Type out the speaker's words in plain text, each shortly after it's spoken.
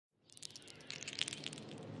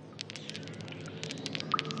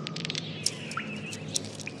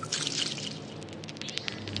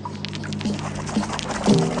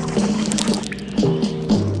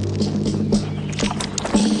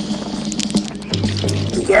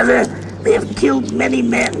Together, they have killed many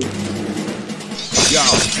men. Yo,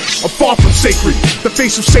 I'm far from sacred. The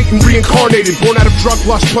face of Satan reincarnated, born out of drug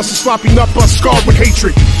lust, plus a sloppy nut bust scarred with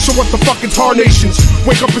hatred. So what the fuck incarnations?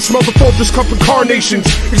 Wake up and smell the Folgers cup incarnations.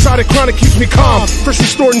 Exotic chronic keeps me calm, freshly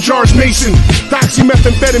stored in jars mason.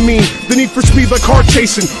 Doxymethamphetamine, the need for speed like car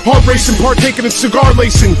chasing. Heart racing, partaking in cigar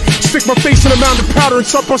lacing. Stick my face in a mound of powder and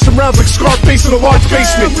start busting rounds like Scarface in a large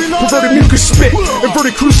basement. Perverted mucus spit,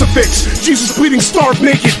 inverted crucifix. Jesus bleeding, starved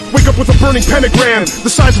naked. Wake up with a burning pentagram,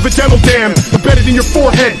 the size of a dental dam, embedded in your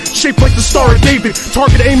forehead, shaped like the Star of David.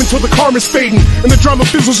 Target aim until the karma's fading, and the drama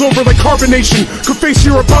fizzles over like carbonation. Could face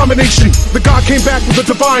your abomination. The God came back with a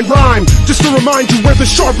divine rhyme, just to remind you where the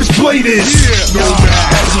sharpest blade is.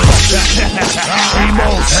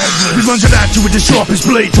 Amos, we lunging at you with the sharpest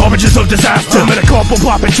blade, harbinger of disaster. Metacarpal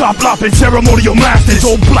popping, top lopping, ceremonial masters.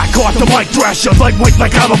 Old black heart, the mic thrasher, lightweight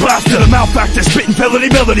like alabaster. The malfactor, spitting felony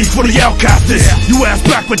melodies for the outcasters. You ass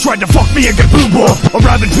backward, tried to fuck me and get blue ball. A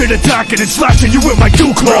rabid pit attacking and slashing you with my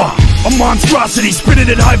dew claw. A monstrosity, spinning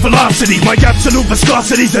at high velocity. My absolute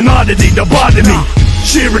viscosity's an oddity, no bother me.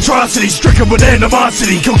 Sheer atrocity, stricken with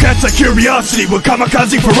animosity. Kill cats like curiosity with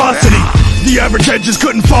kamikaze ferocity. The average head just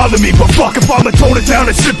couldn't follow me, but fuck if I'ma tone it down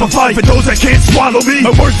and simplify for those that can't swallow me. My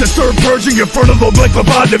words disturb purging your frontal lobe like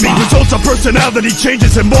lobotomy. Results of personality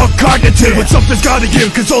changes and more cognitive. When something's gotta give,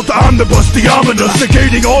 consult the omnibus, the ominous,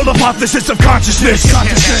 negating all hypothesis of consciousness.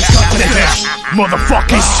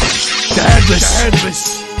 Motherfuckers, the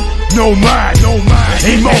headless. Nomad,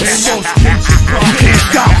 Amos, you can't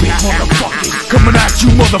stop it, motherfuckers. Coming at you,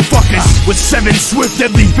 motherfuckers, with 7 swift,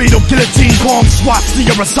 deadly, fatal guillotine palm swats to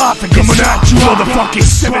your esophagus. Coming at you, motherfuckers,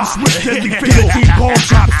 7 swift, deadly, guillotine palm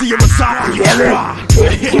chops to your esophagus. Together,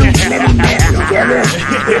 they've killed many men. Together,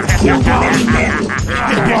 they've killed many men.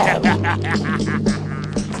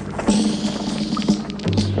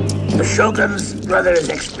 The Shogun's brother is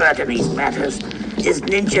expert in these matters. His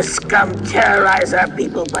ninja scum terrorize our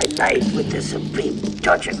people by night with their supreme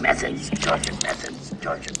torture methods.